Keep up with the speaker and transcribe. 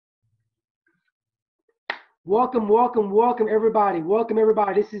Welcome, welcome, welcome, everybody. Welcome,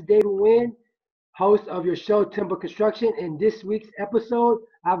 everybody. This is David Wynn, host of your show, Temple Construction. In this week's episode,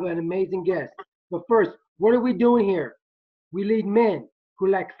 I have an amazing guest. But first, what are we doing here? We lead men who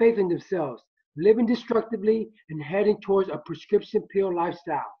lack faith in themselves, living destructively and heading towards a prescription pill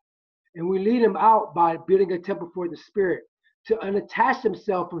lifestyle. And we lead them out by building a temple for the spirit to unattach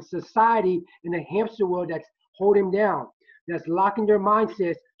themselves from society in a hamster wheel that's holding them down, that's locking their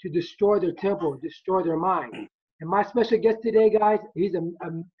mindsets to destroy their temple, destroy their mind. And my special guest today, guys, he's an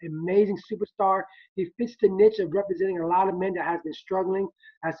amazing superstar. He fits the niche of representing a lot of men that has been struggling,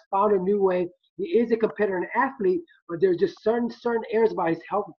 has found a new way. He is a competitor and athlete, but there's just certain areas about his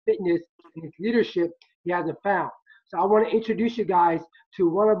health and fitness and his leadership he hasn't found. So I want to introduce you guys to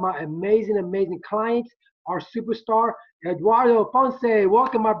one of my amazing clients, our superstar, Eduardo Ponce.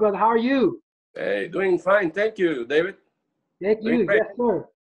 Welcome, my brother. How are you? Hey, doing fine. Thank you, David. Thank Doing you. great. Yes, sir.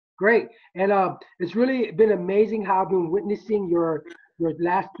 Great. And it's really been amazing how I've been witnessing your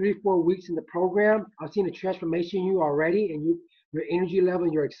last 3-4 weeks in the program. I've seen the transformation in you already, and your energy level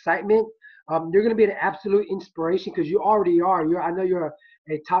and your excitement. You're going to be an absolute inspiration because you already are. I know you're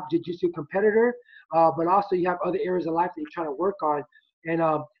a top jiu-jitsu competitor, but also you have other areas of life that you're trying to work on. And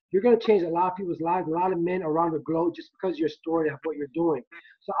you're going to change a lot of people's lives, a lot of men around the globe just because of your story and what you're doing.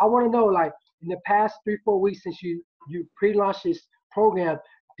 So I want to know, like, in the past 3-4 weeks since you pre-launched this program,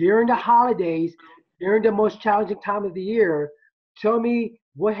 during the holidays, during the most challenging time of the year, tell me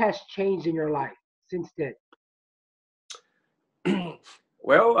what has changed in your life since then.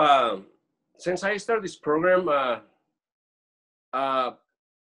 Well, since I started this program, uh,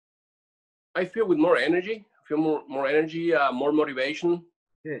 I feel with more energy. I feel more energy, more motivation.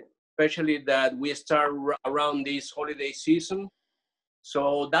 Good. Especially that we start around this holiday season.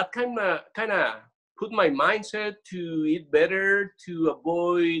 So that kind of put my mindset to eat better, to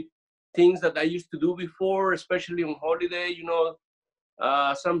avoid things that I used to do before, especially on holiday.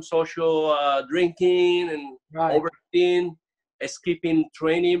 Some social drinking and Right. overeating, skipping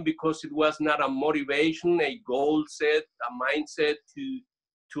training because it was not a motivation, a goal set, a mindset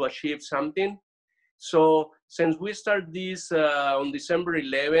to achieve something. So since we start this on December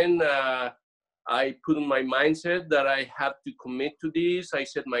 11, I put in my mindset that I have to commit to this. I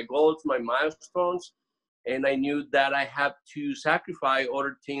set my goals, my milestones, and I knew that I have to sacrifice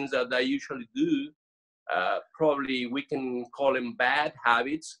other things that I usually do. Probably we can call them bad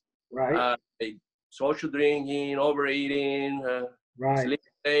habits, Right. like social drinking, overeating, Right. sleep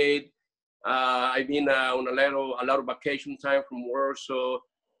late. I've been on a lot of vacation time from work, so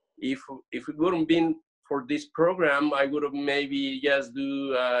if it wouldn't been for this program, I would have maybe just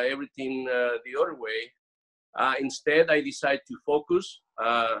do everything the other way. Instead, I decided to focus,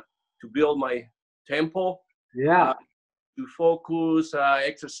 to build my tempo, Yeah. uh, to focus,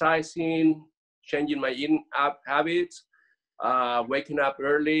 exercising, changing my eating habits, waking up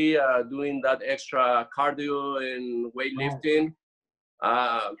early, doing that extra cardio and Right. weightlifting,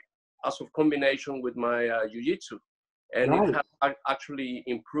 uh, as a combination with my jiu-jitsu. And it Nice. has actually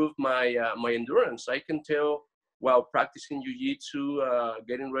improved my endurance. I can tell while practicing jiu-jitsu,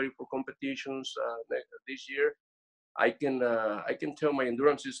 getting ready for competitions this year, I can tell my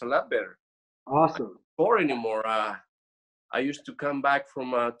endurance is a lot better. Awesome. Or anymore. I used to come back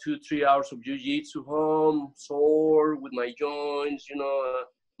from 2-3 hours of jiu-jitsu home, sore with my joints,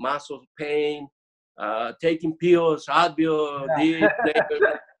 muscle pain, taking pills, Advil, this,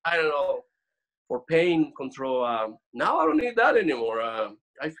 that, I don't know, for pain control. Now I don't need that anymore.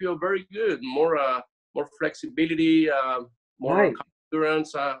 I feel very good, more flexibility, more Nice.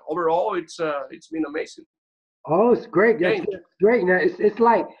 endurance. Overall, it's been amazing. Oh, it's great. That's Change. great. Now it's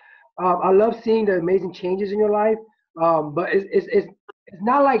like I love seeing the amazing changes in your life. But it's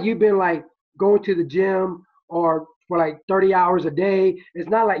not like you've been like going to the gym or for like 30 hours a day. It's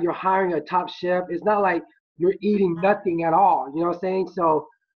not like you're hiring a top chef. It's not like you're eating nothing at all. You know what I'm saying? So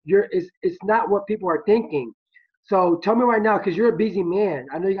it's not what people are thinking. So tell me right now, because you're a busy man.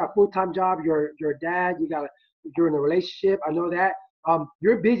 I know you got a full-time job. You're a dad. You're in a relationship. I know that.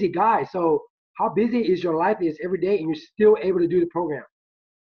 You're a busy guy. So how busy is your life is every day, and you're still able to do the program?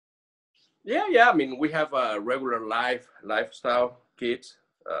 Yeah. I mean, we have a regular lifestyle, kids,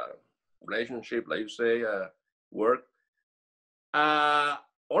 relationship, like you say, work. Uh,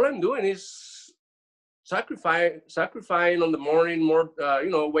 all I'm doing is sacrificing on the morning, more,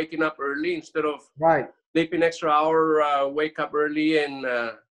 waking up early instead of Right. sleeping extra hour. Wake up early and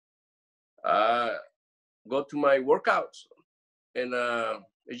uh, go to my workouts, and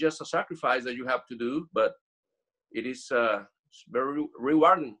it's just a sacrifice that you have to do, but it is it's very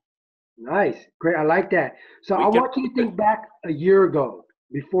rewarding. Nice. Great. I like that. So I We can want you to do it. think back a year ago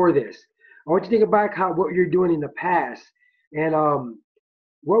before this. I want you to think about what you're doing in the past, and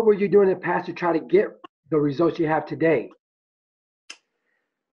what were you doing in the past to try to get the results you have today?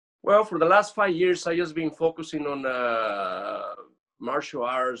 Well, for the last 5 years, I just been focusing on martial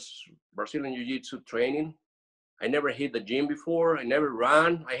arts, Brazilian Jiu-Jitsu training. I never hit the gym before. I never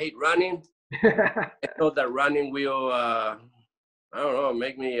ran. I hate running. I thought that running will, I don't know,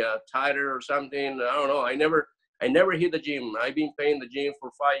 make me tighter or something. I don't know. I never hit the gym. I've been paying the gym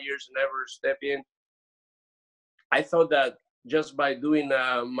for 5 years, never step in. I thought that just by doing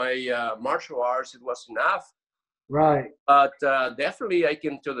my martial arts, it was enough. Right. But definitely I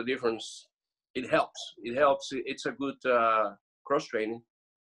can tell the difference. It helps. It helps. It's a good cross training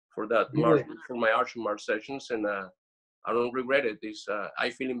for that for my martial arts sessions, and I don't regret it. It's I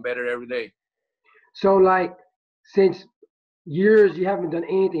feeling better every day. So, like, since years you haven't done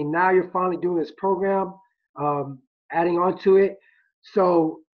anything, now you're finally doing this program, adding on to it.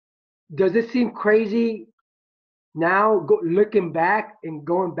 So, does it seem crazy now, looking back and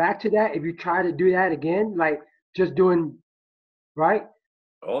going back to that? If you try to do that again, like just doing right?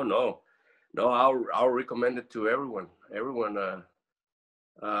 Oh no, no, I'll recommend it to everyone. Everyone,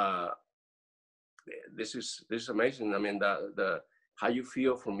 uh, this is amazing. I mean, the how you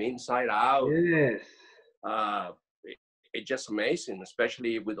feel from inside out. Yes. Uh, it's just amazing,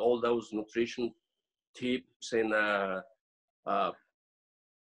 especially with all those nutrition tips and uh,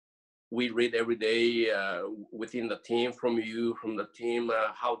 we read every day within the team from the team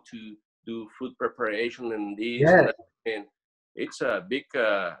how to do food preparation and this and Yes. that. And it's a big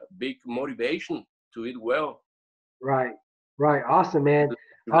motivation to eat well. Right. Right. Awesome, man. To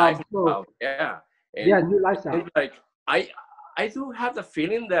So lifestyle, yeah. yeah, And new it lifestyle. seems like I do have the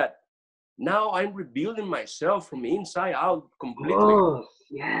feeling that now I'm rebuilding myself from inside out completely. Oh,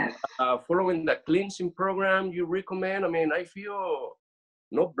 yes. Following the cleansing program you recommend, I mean, I feel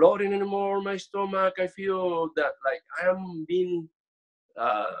no bloating anymore in my stomach. I feel that like I am being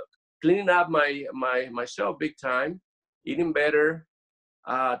uh, cleaning up myself big time, eating better,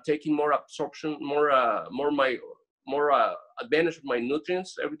 taking more absorption, more advantage of my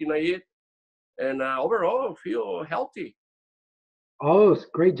nutrients, everything I eat, and overall feel healthy. Oh,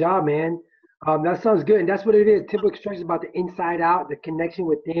 great job, man. That sounds good. And that's what it is. Typical extraction is about the inside out, the connection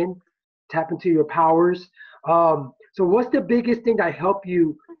within, tap into your powers. So what's the biggest thing that helped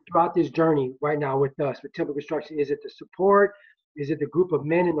you throughout this journey right now with us, with typical construction? Is it the support? Is it the group of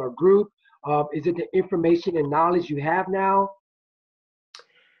men in our group? Is it the information and knowledge you have now?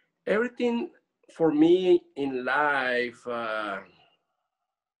 Everything for me in life.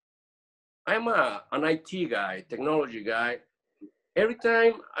 I'm an IT guy, technology guy. Every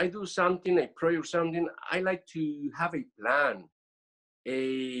time I do something, a project or something, I like to have a plan,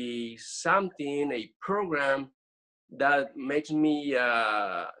 a program that makes me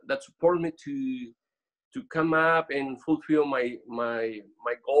that supports me to come up and fulfill my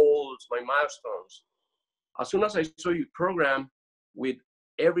goals, my milestones. As soon as I saw your program with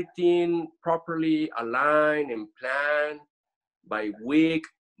everything properly aligned and planned by week,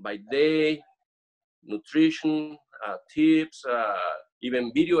 by day, nutrition tips,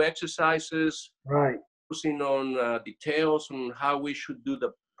 even video exercises, Right. focusing on details on how we should do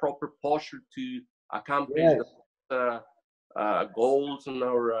the proper posture to accomplish Yes. the goals and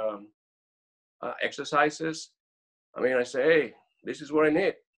our exercises. I mean, I say, hey, this is what I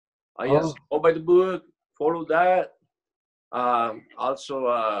need. I Oh, just go by the book, follow that.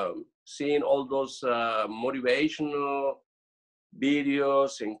 Also, seeing all those motivational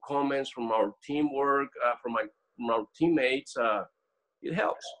videos and comments from our teamwork, from our teammates, it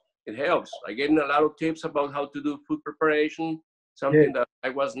helps. It helps. I getting a lot of tips about how to do food preparation, yeah. something that I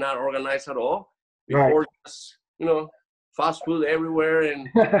was not organized at all Right. before. Just, fast food everywhere and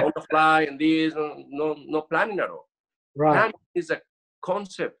on the fly and this, no planning at all. Right. Planning is a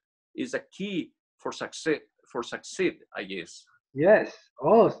concept, is a key for success. For succeed, I guess. Yes.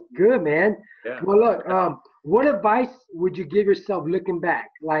 Oh, good, man. Yeah. Well, look, what advice would you give yourself looking back,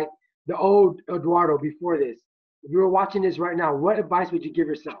 like the old Eduardo before this? If you were watching this right now, what advice would you give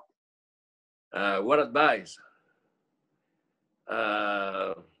yourself? What advice?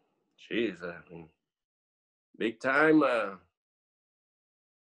 Uh, Jeez, I mean, big time.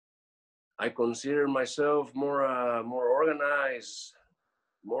 I consider myself more organized,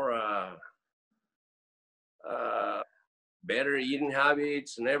 more uh, better eating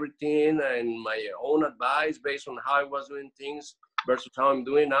habits and everything, and my own advice based on how I was doing things versus how I'm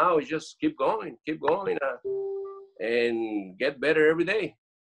doing now is just keep going, and get better every day.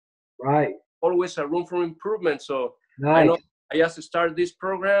 Right. Always a room for improvement. So I know Nice. I just started this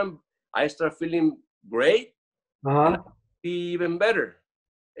program. I start feeling great, and Uh-huh. be even better.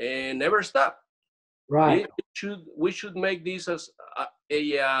 and never stop. Right. We should make this as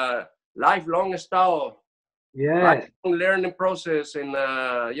a lifelong style, Yes. lifelong learning process, and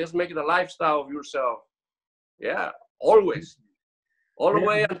just make it a lifestyle of yourself. Yeah, always. All the Yeah.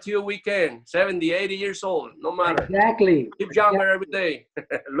 way until we can, 70, 80 years old, no matter. Exactly. Keep younger every day.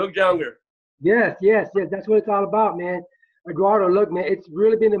 Look younger. Yes, yes, yes. That's what it's all about, man. Eduardo, look, man, it's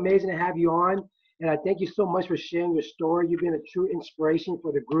really been amazing to have you on. And I thank you so much for sharing your story. You've been a true inspiration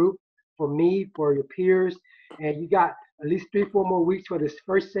for the group, for me, for your peers. And you got at least 3, 4 more weeks for this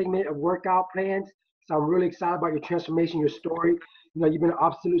first segment of workout plans. So I'm really excited about your transformation, your story. You know, you've been an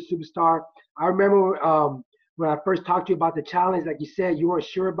absolute superstar. I remember when I first talked to you about the challenge, like you said, you weren't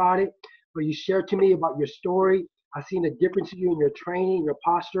sure about it, but you shared to me about your story. I've seen the difference in you in your training, your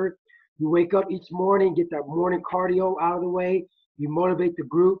posture. You wake up each morning, get that morning cardio out of the way. You motivate the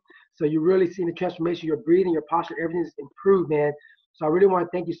group. So you really see the transformation, your breathing, your posture, everything's improved, man. So I really want to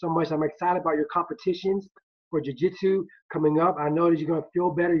thank you so much. I'm excited about your competitions for jiu-jitsu coming up. I know that you're going to feel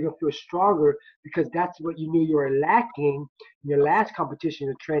better. You're going to feel stronger because that's what you knew you were lacking in your last competition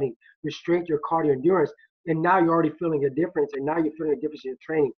of training, your strength, your cardio endurance. And now you're already feeling a difference. And now you're feeling a difference in your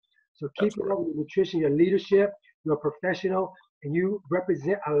training. So keep it up with your nutrition, your leadership. You're a professional. And you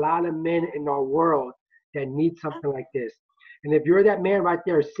represent a lot of men in our world that need something like this. And if you're that man right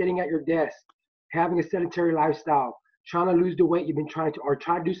there sitting at your desk, having a sedentary lifestyle, trying to lose the weight you've been trying to, or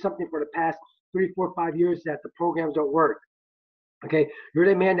trying to do something for the past 3, 4, 5 years that the programs don't work, okay, you're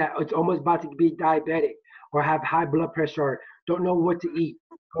the man that it's almost about to be diabetic or have high blood pressure or don't know what to eat,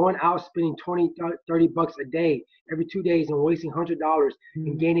 going out spending 20, 30 bucks a day every 2 days and wasting $100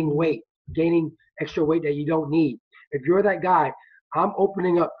 and gaining weight, gaining extra weight that you don't need. If you're that guy, I'm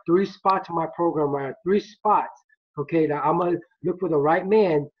opening up 3 spots in my program right now, 3 spots, okay, that I'm going to look for the right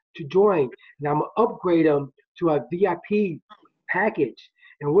man to join, and I'm going to upgrade them to a VIP package.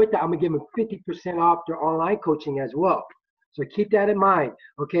 And with that, I'm going to give them 50% off their online coaching as well. So keep that in mind,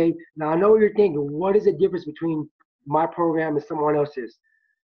 okay? Now, I know what you're thinking. What is the difference between my program and someone else's?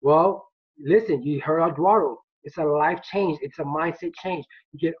 Well, listen, you heard Eduardo. It's a life change. It's a mindset change.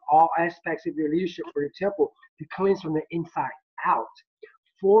 You get all aspects of your leadership for your temple to cleanse from the inside out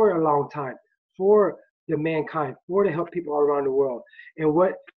for a long time, for the mankind, for to help people all around the world. And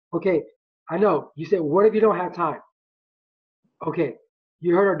what, okay, I know, you said, what if you don't have time? Okay,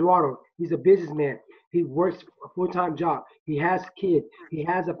 you heard Eduardo. He's a businessman. He works a full-time job. He has kids. He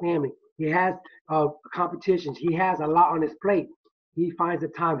has a family. He has competitions. He has a lot on his plate. He finds the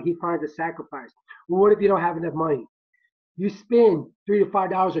time. He finds the sacrifice. Well, what if you don't have enough money? You spend $3 to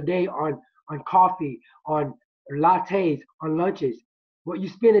 $5 a day on coffee, on lattes, on lunches. What you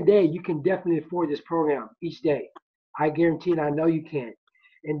spend a day, you can definitely afford this program each day. I guarantee, and I know you can.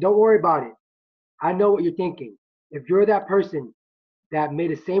 And don't worry about it. I know what you're thinking. If you're that person that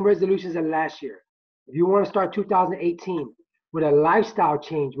made the same resolutions as last year, if you want to start 2018 with a lifestyle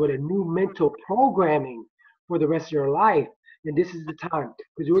change, with a new mental programming for the rest of your life, then this is the time,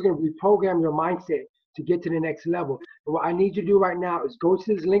 because we're going to reprogram your mindset to get to the next level. And what I need you to do right now is go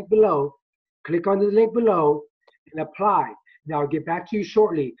to this link below, click on the link below, and apply. Now, I'll get back to you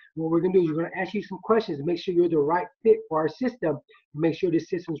shortly. What we're going to do is we're going to ask you some questions to make sure you're the right fit for our system, and make sure the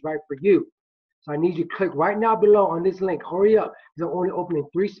system's right for you. So I need you to click right now below on this link. Hurry up, because I'm only opening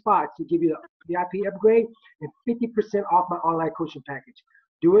 3 spots to give you the VIP upgrade and 50% off my online coaching package.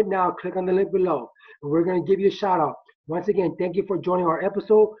 Do it now. Click on the link below, and we're going to give you a shout out. Once again, thank you for joining our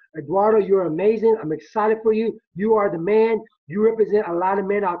episode. Eduardo, you're amazing. I'm excited for you. You are the man. You represent a lot of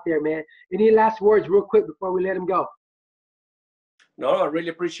men out there, man. Any last words real quick before we let him go? No, I really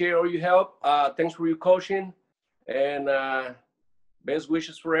appreciate all your help. Thanks for your coaching, and best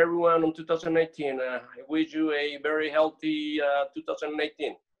wishes for everyone on 2019. I wish you a very healthy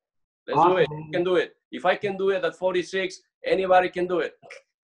 2018. Let's Awesome, do it. man. You can do it. If I can do it at 46, anybody can do it.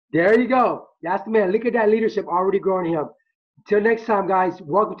 There you go. That's the man. Look at that leadership already growing him. Until next time, guys,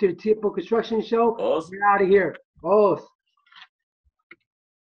 welcome to the Temple Construction Show. Awesome. We're out of here. Oh.